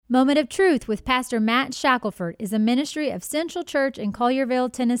Moment of Truth with Pastor Matt Shackelford is a ministry of Central Church in Collierville,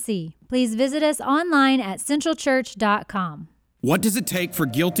 Tennessee. Please visit us online at centralchurch.com. What does it take for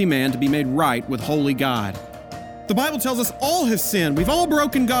guilty man to be made right with holy God? The Bible tells us all have sinned. We've all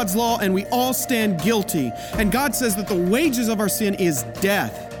broken God's law and we all stand guilty. And God says that the wages of our sin is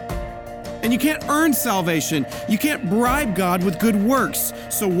death. And you can't earn salvation. You can't bribe God with good works.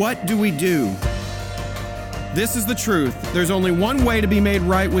 So what do we do? This is the truth. There's only one way to be made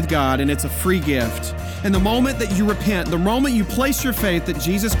right with God, and it's a free gift. And the moment that you repent, the moment you place your faith that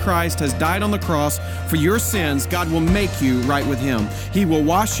Jesus Christ has died on the cross for your sins, God will make you right with Him. He will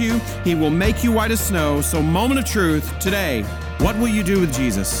wash you. He will make you white as snow. So, moment of truth today, what will you do with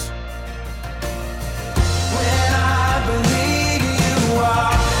Jesus? When I believe you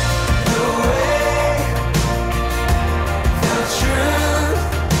are the way, the truth,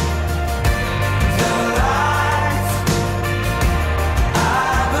 the light,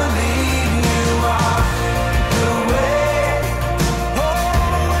 I believe you are the way,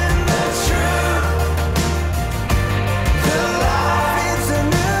 oh, and the truth, the light is a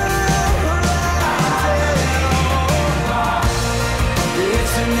new horizon.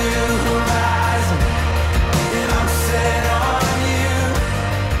 It's a new horizon, and I'm set on you,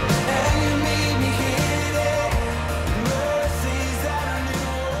 and you meet me here today. Mercies that are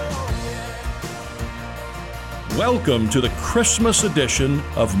new. Welcome to the Christmas edition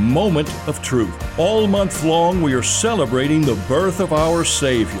of Moment of Truth. All month long, we are celebrating the birth of our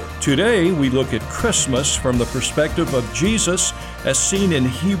Savior. Today, we look at Christmas from the perspective of Jesus as seen in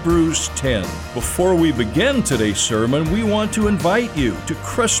Hebrews 10. Before we begin today's sermon, we want to invite you to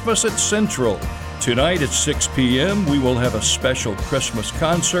Christmas at Central. Tonight at 6 p.m., we will have a special Christmas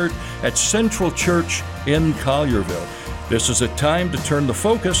concert at Central Church in Collierville. This is a time to turn the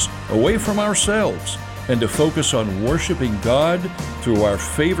focus away from ourselves and to focus on worshiping God through our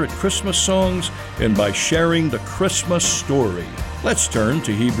favorite Christmas songs and by sharing the Christmas story. Let's turn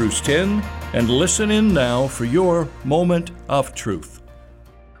to Hebrews 10 and listen in now for your Moment of Truth.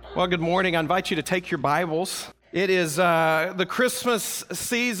 Well, good morning. I invite you to take your Bibles. It is the Christmas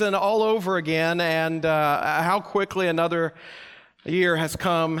season all over again, and how quickly another year has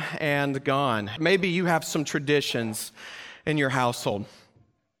come and gone. Maybe you have some traditions in your household.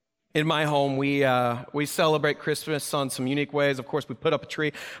 In my home, we celebrate Christmas on some unique ways. Of course, we put up a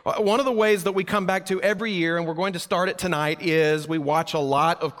tree. One of the ways that we come back to every year, and we're going to start it tonight, is we watch a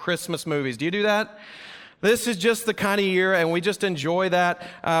lot of Christmas movies. Do you do that? This is just the kind of year, and we just enjoy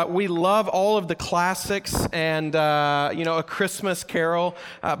that. We love all of the classics and, A Christmas Carol,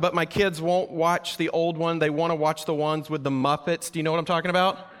 but my kids won't watch the old one. They want to watch the ones with the Muppets. Do you know what I'm talking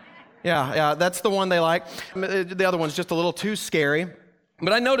about? Yeah, that's the one they like. The other one's just a little too scary.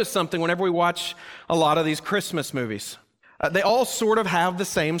 But I noticed something whenever we watch a lot of these Christmas movies. They all sort of have the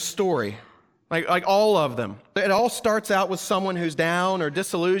same story, like all of them. It all starts out with someone who's down or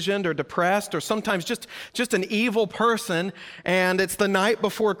disillusioned or depressed or sometimes just an evil person, and it's the night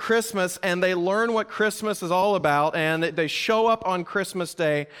before Christmas, and they learn what Christmas is all about, and they show up on Christmas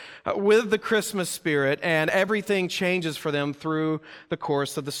Day with the Christmas spirit, and everything changes for them through the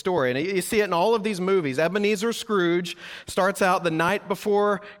course of the story. And you see it in all of these movies. Ebenezer Scrooge starts out the night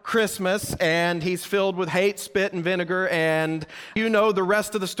before Christmas, and he's filled with hate, spit, and vinegar, and you know the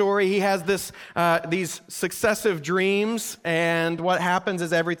rest of the story. He has these successive dreams, and what happens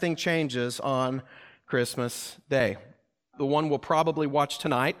is everything changes on Christmas Day. The one we'll probably watch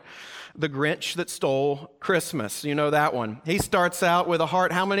tonight, The Grinch That Stole Christmas. You know that one. He starts out with a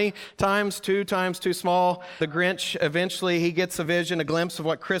heart, how many times? 2 times too small. The Grinch, eventually he gets a vision, a glimpse of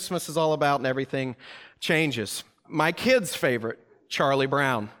what Christmas is all about, and everything changes. My kid's favorite, Charlie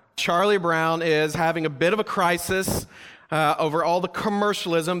Brown. Charlie Brown is having a bit of a crisis over all the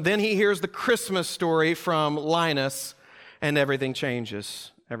commercialism. Then he hears the Christmas story from Linus, and everything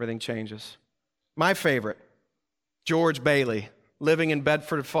changes. Everything changes. My favorite, George Bailey, living in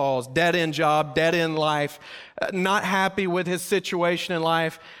Bedford Falls, dead-end job, dead-end life, not happy with his situation in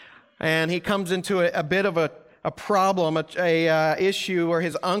life, and he comes into a bit of a problem, a issue where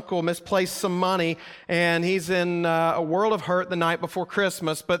his uncle misplaced some money, and he's in a world of hurt the night before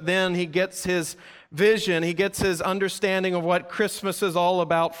Christmas, but then he gets his vision, he gets his understanding of what Christmas is all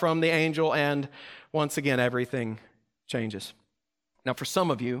about from the angel, and once again, everything changes. Now, for some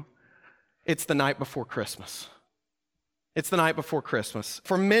of you, it's the night before Christmas. It's the night before Christmas.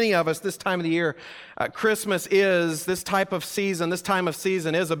 For many of us, this time of the year, Christmas is this type of season. This time of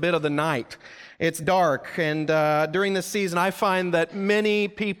season is a bit of the night. It's dark, and during this season, I find that many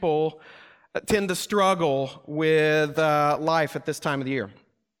people tend to struggle with life at this time of the year.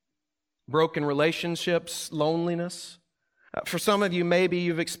 Broken relationships, loneliness, For some of you, maybe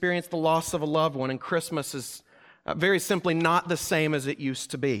you've experienced the loss of a loved one, and Christmas is very simply not the same as it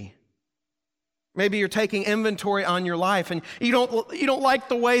used to be. Maybe you're taking inventory on your life, and you don't like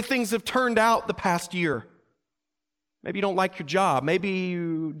the way things have turned out the past year. Maybe you don't like your job. Maybe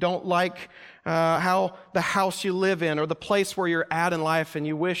you don't like how the house you live in or the place where you're at in life, and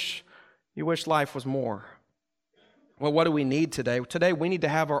you wish life was more. Well, what do we need today? Today we need to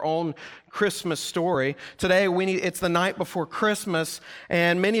have our own Christmas story. Today it's the night before Christmas,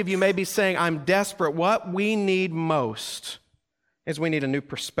 and many of you may be saying, I'm desperate. What we need most is we need a new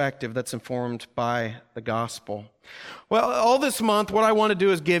perspective that's informed by the gospel. Well, all this month, what I want to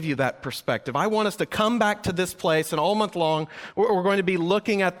do is give you that perspective. I want us to come back to this place, and all month long, we're going to be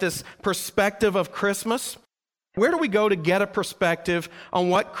looking at this perspective of Christmas. Where do we go to get a perspective on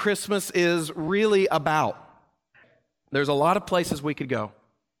what Christmas is really about? There's a lot of places we could go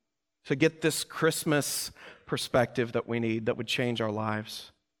to get this Christmas perspective that we need that would change our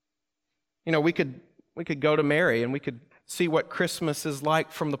lives. You know, we could go to Mary, and we could see what Christmas is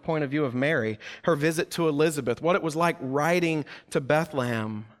like from the point of view of Mary, her visit to Elizabeth, what it was like riding to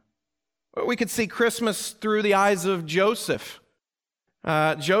Bethlehem. We could see Christmas through the eyes of Joseph.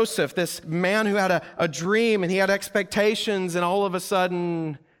 Joseph, this man who had a dream, and he had expectations, and all of a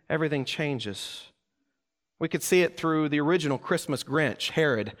sudden, everything changes. We could see it through the original Christmas Grinch,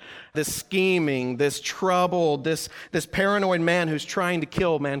 Herod, this scheming, this troubled, this paranoid man who's trying to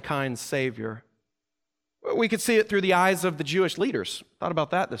kill mankind's Savior. We could see it through the eyes of the Jewish leaders. Thought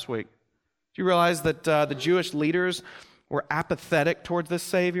about that this week. Do you realize that the Jewish leaders were apathetic towards this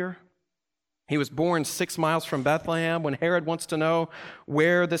Savior? He was born 6 miles from Bethlehem. When Herod wants to know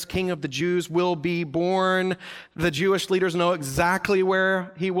where this King of the Jews will be born, the Jewish leaders know exactly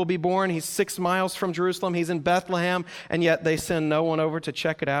where he will be born. He's 6 miles from Jerusalem. He's in Bethlehem, and yet they send no one over to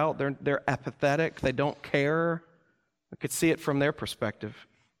check it out. They're apathetic. They don't care. We could see it from their perspective.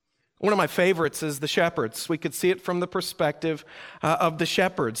 One of my favorites is the shepherds. We could see it from the perspective of the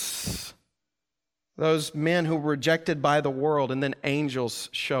shepherds. Those men who were rejected by the world, and then angels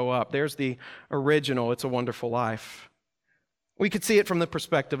show up. There's the original It's a Wonderful Life. We could see it from the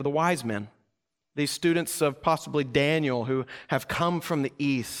perspective of the wise men, these students of possibly Daniel who have come from the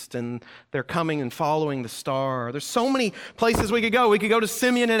east, and they're coming and following the star. There's so many places we could go. We could go to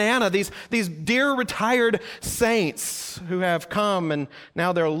Simeon and Anna, these dear retired saints who have come, and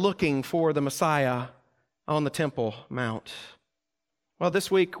now they're looking for the Messiah on the Temple Mount. Well,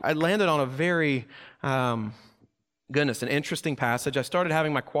 this week I landed on a very, an interesting passage. I started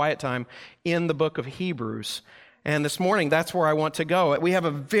having my quiet time in the book of Hebrews. And this morning, that's where I want to go. We have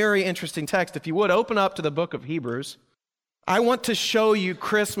a very interesting text. If you would, open up to the book of Hebrews. I want to show you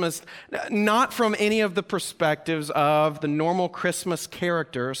Christmas, not from any of the perspectives of the normal Christmas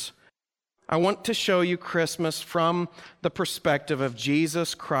characters. I want to show you Christmas from the perspective of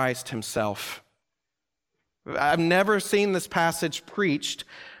Jesus Christ himself. I've never seen this passage preached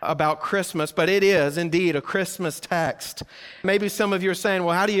about Christmas, but it is indeed a Christmas text. Maybe some of you are saying,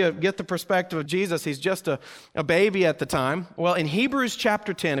 well, how do you get the perspective of Jesus? He's just a baby at the time. Well, in Hebrews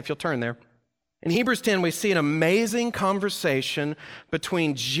chapter 10, if you'll turn there, in Hebrews 10, we see an amazing conversation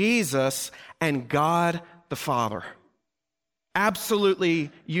between Jesus and God the Father. Absolutely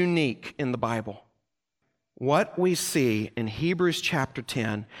unique in the Bible. What we see in Hebrews chapter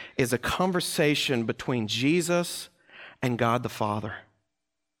 10 is a conversation between Jesus and God the Father.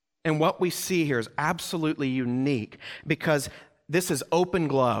 And what we see here is absolutely unique because this is open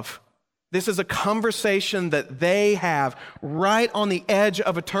glove. This is a conversation that they have right on the edge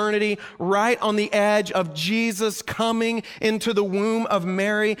of eternity, right on the edge of Jesus coming into the womb of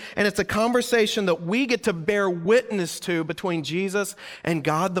Mary. And it's a conversation that we get to bear witness to between Jesus and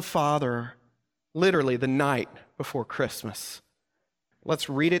God the Father. Literally the night before Christmas. Let's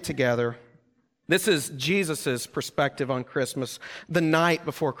read it together. This is Jesus' perspective on Christmas, the night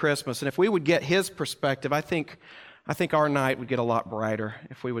before Christmas. And if we would get his perspective, I think our night would get a lot brighter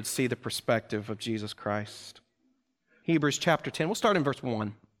if we would see the perspective of Jesus Christ. Hebrews chapter 10, we'll start in verse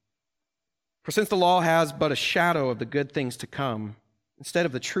 1. For since the law has but a shadow of the good things to come, instead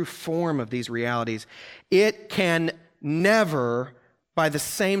of the true form of these realities, it can never, by the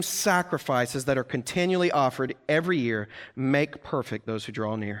same sacrifices that are continually offered every year, make perfect those who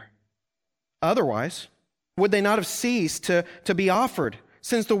draw near. Otherwise, would they not have ceased to be offered,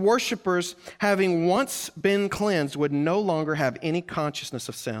 since the worshipers, having once been cleansed, would no longer have any consciousness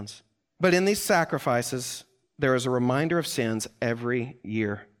of sins? But in these sacrifices, there is a reminder of sins every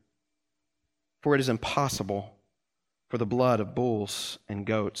year. For it is impossible for the blood of bulls and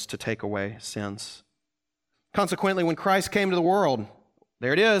goats to take away sins. Consequently, when Christ came to the world,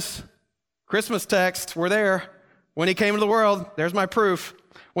 there it is, Christmas text, we're there. When he came into the world, there's my proof.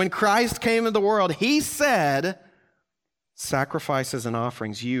 When Christ came into the world, he said, sacrifices and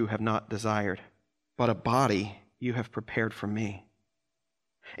offerings you have not desired, but a body you have prepared for me.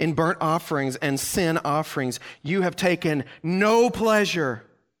 In burnt offerings and sin offerings you have taken no pleasure.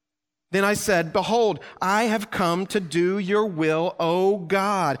 Then I said, behold, I have come to do your will, O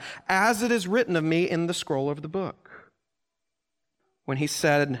God, as it is written of me in the scroll of the book. When he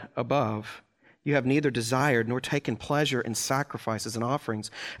said above, you have neither desired nor taken pleasure in sacrifices and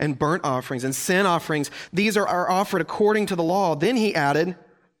offerings and burnt offerings and sin offerings. These are offered according to the law. Then he added,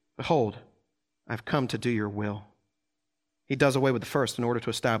 behold, I have come to do your will. He does away with the first in order to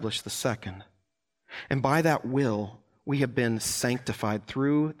establish the second. And by that will, we have been sanctified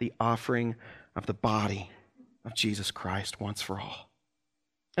through the offering of the body of Jesus Christ once for all.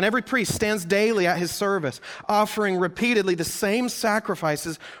 And every priest stands daily at his service, offering repeatedly the same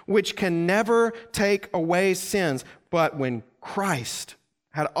sacrifices which can never take away sins. But when Christ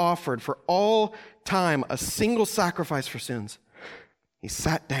had offered for all time a single sacrifice for sins, he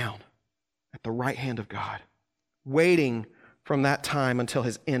sat down at the right hand of God, waiting from that time until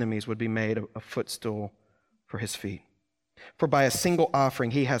his enemies would be made a footstool for his feet. For by a single offering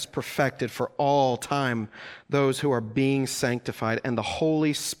he has perfected for all time those who are being sanctified, and the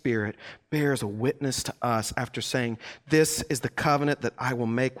Holy Spirit bears a witness to us after saying, this is the covenant that I will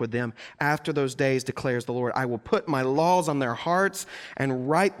make with them. After those days, declares the Lord, I will put my laws on their hearts and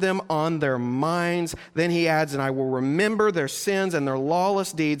write them on their minds. Then he adds, and I will remember their sins and their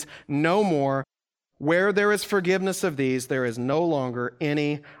lawless deeds no more. Where there is forgiveness of these, there is no longer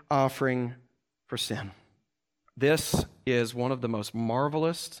any offering for sin. This is one of the most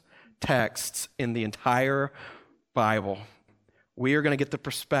marvelous texts in the entire Bible. We are going to get the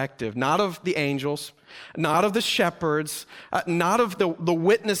perspective, not of the angels, not of the shepherds, not of the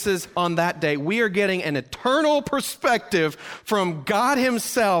witnesses on that day. We are getting an eternal perspective from God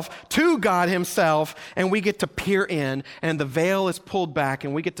himself to God himself, and we get to peer in, and the veil is pulled back,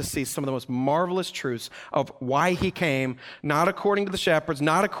 and we get to see some of the most marvelous truths of why he came, not according to the shepherds,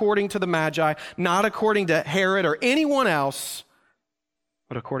 not according to the Magi, not according to Herod or anyone else,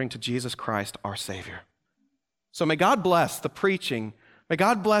 but according to Jesus Christ, our Savior. So may God bless the preaching, may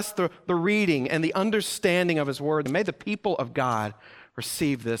God bless the reading and the understanding of his word, and may the people of God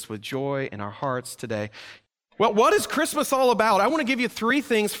receive this with joy in our hearts today. Well, what is Christmas all about? I want to give you three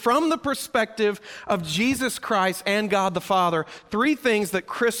things from the perspective of Jesus Christ and God the Father, three things that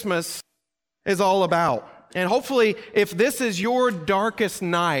Christmas is all about. And hopefully, if this is your darkest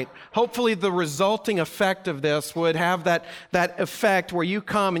night, hopefully the resulting effect of this would have that effect where you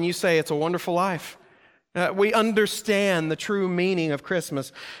come and you say, it's a wonderful life. We understand the true meaning of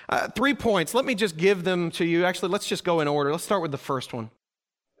Christmas. 3 points. Let me just give them to you. Actually, let's just go in order. Let's start with the first one.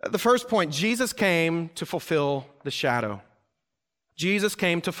 The first point, Jesus came to fulfill the shadow. Jesus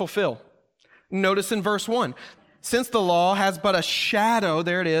came to fulfill. Notice in verse 1, since the law has but a shadow,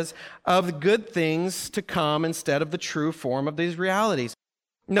 there it is, of good things to come instead of the true form of these realities.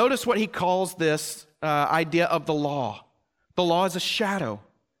 Notice what he calls this idea of the law. The law is a shadow.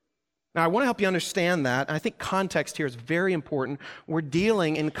 Now, I want to help you understand that. I think context here is very important. We're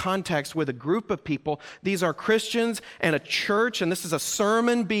dealing in context with a group of people. These are Christians and a church, and this is a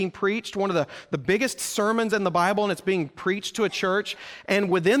sermon being preached, one of the biggest sermons in the Bible, and it's being preached to a church. And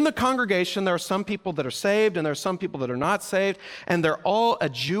within the congregation, there are some people that are saved, and there are some people that are not saved, and they're all a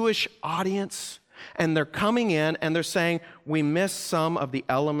Jewish audience. And they're coming in, and they're saying, we miss some of the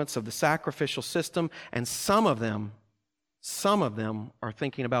elements of the sacrificial system, and some of them are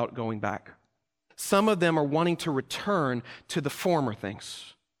thinking about going back. Some of them are wanting to return to the former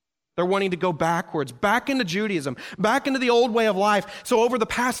things. They're wanting to go backwards, back into Judaism, back into the old way of life. So over the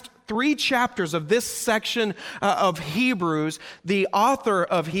past 3 chapters of this section of Hebrews, the author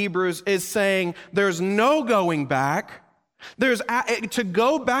of Hebrews is saying there's no going back. To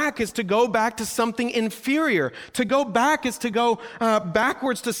go back is to go back to something inferior. To go back is to go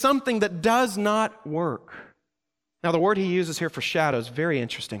backwards to something that does not work. Now, the word he uses here for shadow is very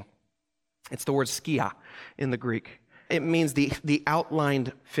interesting. It's the word skia in the Greek. It means the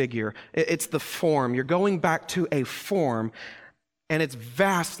outlined figure. It's the form. You're going back to a form, and it's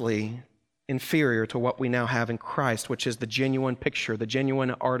vastly inferior to what we now have in Christ, which is the genuine picture, the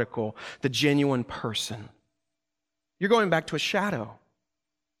genuine article, the genuine person. You're going back to a shadow.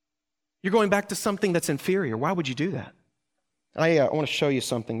 You're going back to something that's inferior. Why would you do that? I want to show you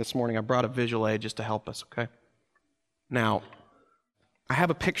something this morning. I brought a visual aid just to help us, okay? Now, I have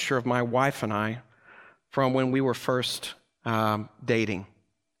a picture of my wife and I from when we were first dating,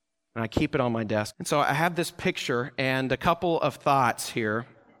 and I keep it on my desk. And so I have this picture and a couple of thoughts here.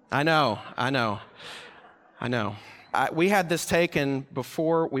 I know. I know. We had this taken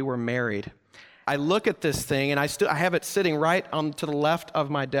before we were married. I look at this thing, and I have it sitting right on to the left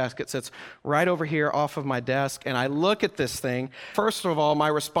of my desk. It sits right over here off of my desk, and I look at this thing. First of all, my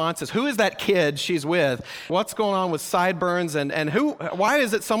response is, who is that kid she's with? What's going on with sideburns, and why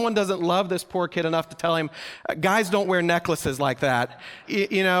is it someone doesn't love this poor kid enough to tell him, guys don't wear necklaces like that?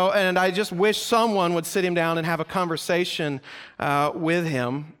 And I just wish someone would sit him down and have a conversation with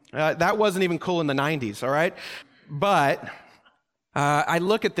him. That wasn't even cool in the 90s, all right? But I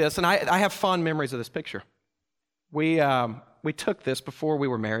look at this, and I have fond memories of this picture. We took this before we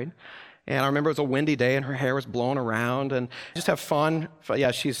were married, and I remember it was a windy day, and her hair was blowing around, and just have fun.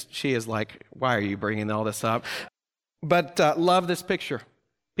 Yeah, she is like, why are you bringing all this up? But love this picture.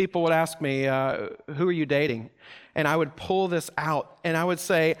 People would ask me, who are you dating? And I would pull this out, and I would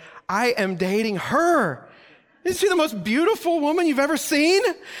say, I am dating her. Isn't she the most beautiful woman you've ever seen?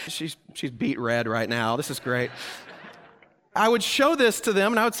 She's beet red right now. This is great. I would show this to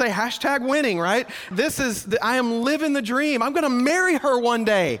them, and I would say, #winning, right? I am living the dream. I'm going to marry her one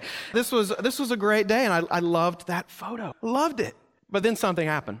day. This was a great day, and I loved that photo. Loved it. But then something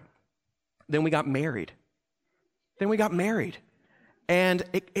happened. Then we got married. And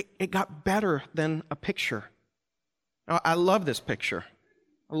it got better than a picture. I love this picture.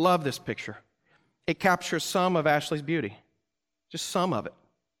 It captures some of Ashley's beauty, just some of it.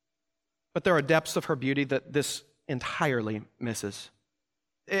 But there are depths of her beauty that this entirely misses.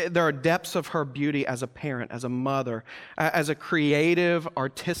 There are depths of her beauty as a parent, as a mother, as a creative,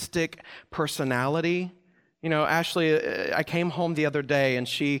 artistic personality. Ashley, I came home the other day, and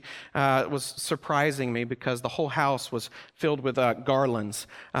she was surprising me because the whole house was filled with garlands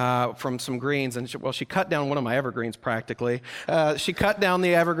from some greens. And she cut down one of my evergreens practically. She cut down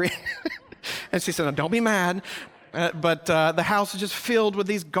the evergreen. And she said, "No, don't be mad." But the house was just filled with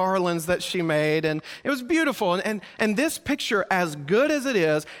these garlands that she made, and it was beautiful. And this picture, as good as it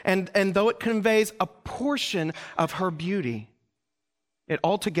is, and though it conveys a portion of her beauty, it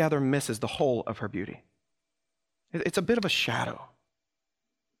altogether misses the whole of her beauty. It's a bit of a shadow.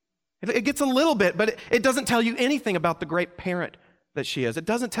 It gets a little bit, but it doesn't tell you anything about the great parent that she is. It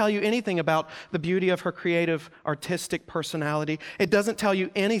doesn't tell you anything about the beauty of her creative, artistic personality. It doesn't tell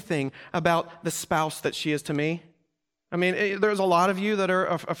you anything about the spouse that she is to me. I mean, there's a lot of you that are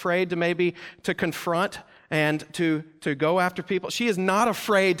afraid to confront and to go after people. She is not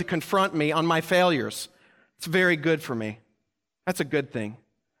afraid to confront me on my failures. It's very good for me. That's a good thing.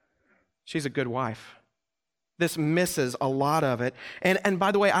 She's a good wife. This misses a lot of it. And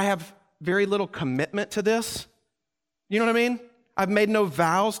by the way, I have very little commitment to this. You know what I mean? I've made no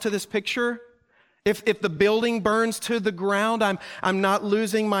vows to this picture. If the building burns to the ground, I'm not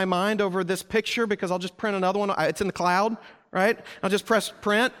losing my mind over this picture because I'll just print another one. It's in the cloud, right? I'll just press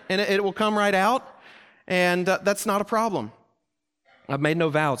print and it will come right out. And that's not a problem. I've made no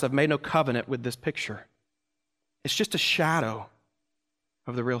vows. I've made no covenant with this picture. It's just a shadow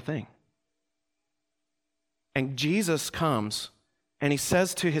of the real thing. And Jesus comes and he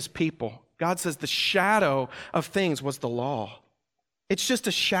says to his people, God says the shadow of things was the law. It's just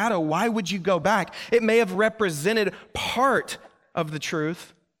a shadow. Why would you go back? It may have represented part of the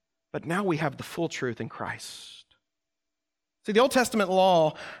truth, but now we have the full truth in Christ. See, the Old Testament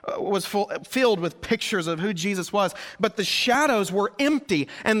law was filled with pictures of who Jesus was, but the shadows were empty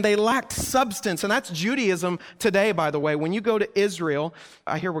and they lacked substance. And that's Judaism today, by the way. When you go to Israel,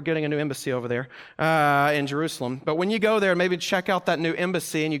 I hear we're getting a new embassy over there in Jerusalem, but when you go there, maybe check out that new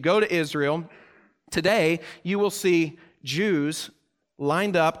embassy and you go to Israel, today you will see Jews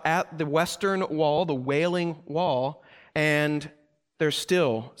lined up at the western wall, the Wailing Wall, and they're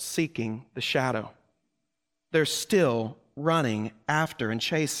still seeking the shadow. They're still running after and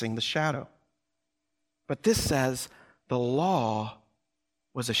chasing the shadow. But this says the law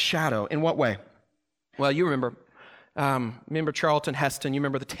was a shadow. In what way? Well, you remember Charlton Heston, you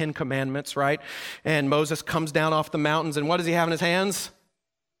remember the 10 Commandments, right? And Moses comes down off the mountains, and what does he have in his hands?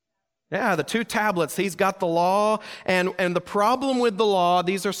 Yeah, the 2 tablets. He's got the law, and the problem with the law,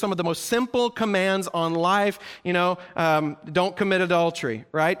 these are some of the most simple commands on life. Don't commit adultery,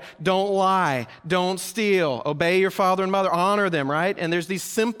 right? Don't lie, don't steal, obey your father and mother, honor them, right? And there's these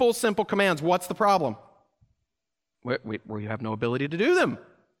simple commands. What's the problem? We have no ability to do them.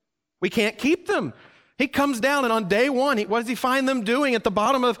 We can't keep them. He comes down, and on day 1, what does he find them doing at the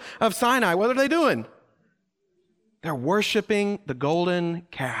bottom of Sinai? What are they doing? They're worshiping the golden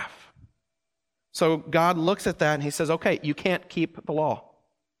calf. So God looks at that and he says, okay, you can't keep the law.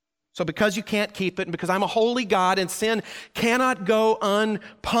 So because you can't keep it, and because I'm a holy God and sin cannot go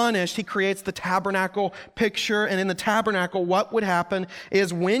unpunished, he creates the tabernacle picture. And in the tabernacle, what would happen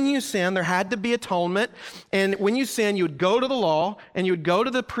is when you sin, there had to be atonement. And when you sin, you would go to the law, and you would go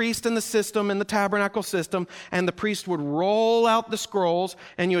to the priest in the system, in the tabernacle system, and the priest would roll out the scrolls,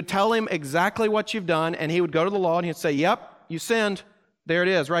 and you would tell him exactly what you've done, and he would go to the law, and he'd say, yep, you sinned. There it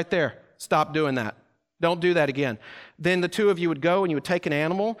is, right there. Stop doing that. Don't do that again. Then the two of you would go and you would take an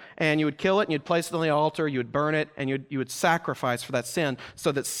animal and you would kill it and you'd place it on the altar, you would burn it, and you would sacrifice for that sin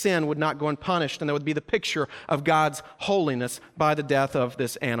so that sin would not go unpunished, and there would be the picture of God's holiness by the death of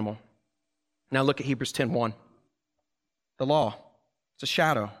this animal. Now look at Hebrews 10:1. The law, it's a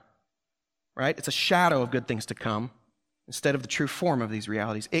shadow, right? It's a shadow of good things to come instead of the true form of these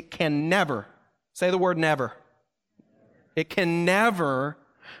realities. It can never, say the word never. It can never,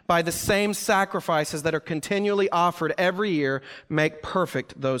 by the same sacrifices that are continually offered every year, make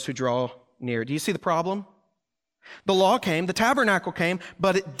perfect those who draw near. Do you see the problem? The law came, the tabernacle came,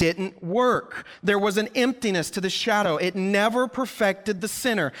 but it didn't work. There was an emptiness to the shadow. It never perfected the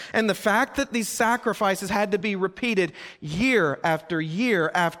sinner. And the fact that these sacrifices had to be repeated year after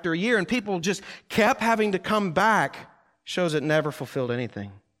year after year, and people just kept having to come back, shows it never fulfilled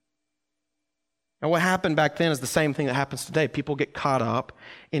anything. And what happened back then is the same thing that happens today. People get caught up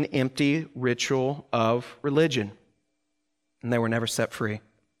in empty ritual of religion, and they were never set free.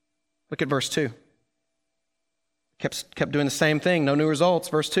 Look at verse 2. Kept doing the same thing, no new results.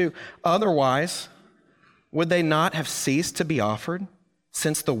 Verse 2, otherwise, would they not have ceased to be offered,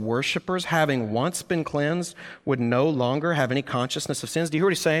 since the worshipers, having once been cleansed, would no longer have any consciousness of sins? Do you hear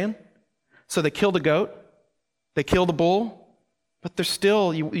what he's saying? So they killed a goat, they killed a bull, but there's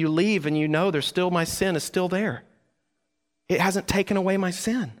still, you leave and you know there's still, my sin is still there. It hasn't taken away my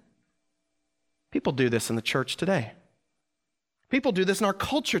sin. People do this in the church today. People do this in our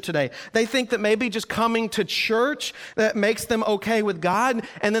culture today. They think that maybe just coming to church that makes them okay with God,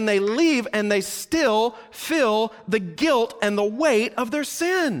 and then they leave and they still feel the guilt and the weight of their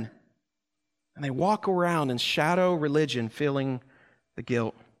sin. And they walk around in shadow religion feeling the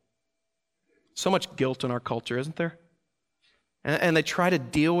guilt. So much guilt in our culture, isn't there? And they try to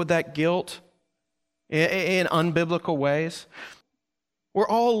deal with that guilt in unbiblical ways. We're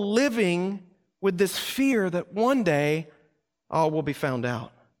all living with this fear that one day all will be found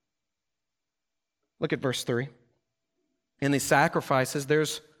out. Look at verse 3. In these sacrifices,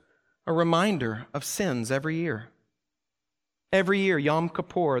 there's a reminder of sins every year. Every year, Yom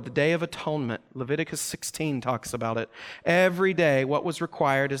Kippur, the Day of Atonement, Leviticus 16 talks about it. Every day, what was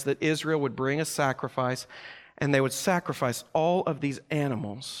required is that Israel would bring a sacrifice, and they would sacrifice all of these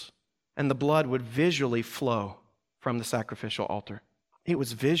animals, and the blood would visually flow from the sacrificial altar. It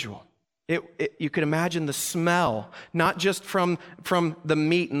was visual. You could imagine the smell, not just from the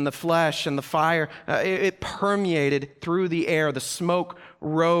meat and the flesh and the fire. It permeated through the air. The smoke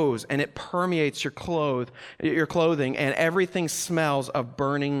rose, and it permeates your clothing, and everything smells of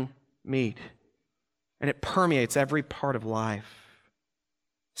burning meat. And it permeates every part of life.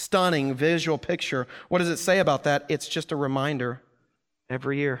 Stunning visual picture. What does it say about that? It's just a reminder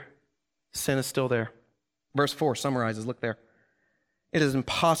every year. Sin is still there. Verse 4 summarizes, look there. It is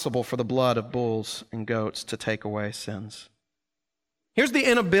impossible for the blood of bulls and goats to take away sins. Here's the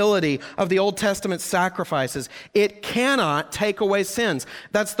inability of the Old Testament sacrifices. It cannot take away sins.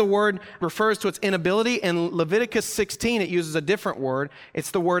 That's the word refers to its inability. In Leviticus 16, it uses a different word.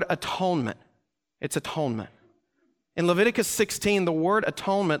 It's the word atonement. It's atonement. In Leviticus 16, the word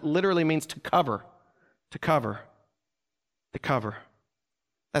atonement literally means to cover, to cover, to cover.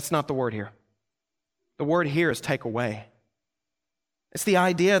 That's not the word here. The word here is take away. It's the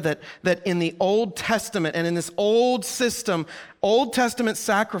idea that in the Old Testament and in this old system, Old Testament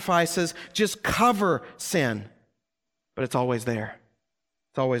sacrifices just cover sin, but it's always there.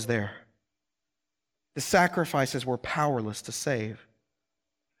 It's always there. The sacrifices were powerless to save.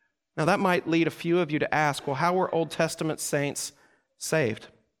 Now that might lead a few of you to ask, well, how were Old Testament saints saved?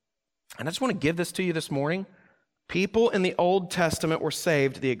 And I just want to give this to you this morning. People in the Old Testament were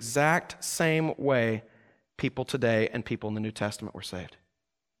saved the exact same way people today and people in the New Testament were saved.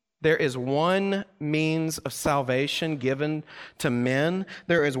 There is one means of salvation given to men.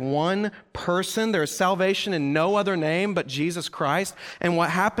 There is one person. There is salvation in no other name but Jesus Christ. And what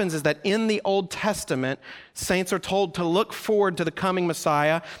happens is that in the Old Testament, saints are told to look forward to the coming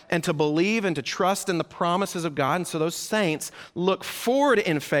Messiah and to believe and to trust in the promises of God. And so those saints look forward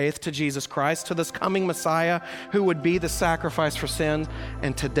in faith to Jesus Christ, to this coming Messiah who would be the sacrifice for sins.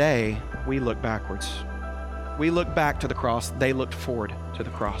 And today, we look backwards. We look back to the cross. They looked forward to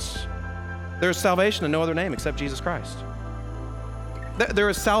the cross. There is salvation in no other name except Jesus Christ. There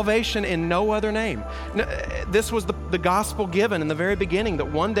is salvation in no other name. This was the gospel given in the very beginning,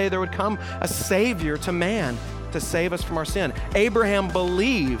 that one day there would come a Savior to man to save us from our sin. Abraham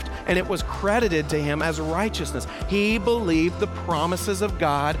believed, and it was credited to him as righteousness. He believed the promises of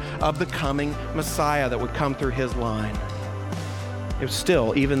God of the coming Messiah that would come through his line. It was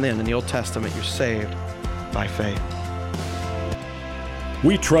still, even then in the Old Testament, you're saved by faith.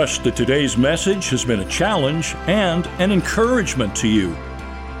 We trust that today's message has been a challenge and an encouragement to you.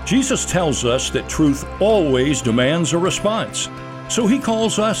 Jesus tells us that truth always demands a response, so he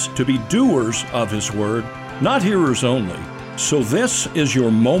calls us to be doers of his word, not hearers only. So this is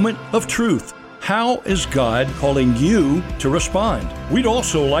your moment of truth. How is God calling you to respond? We'd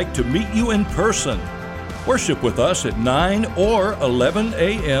also like to meet you in person. Worship with us at 9 or 11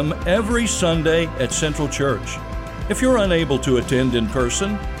 a.m. every Sunday at Central Church. If you're unable to attend in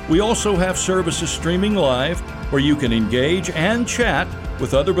person, we also have services streaming live where you can engage and chat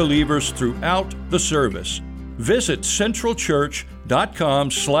with other believers throughout the service. Visit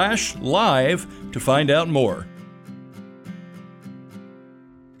centralchurch.com/live to find out more.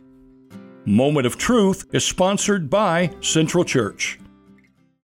 Moment of Truth is sponsored by Central Church.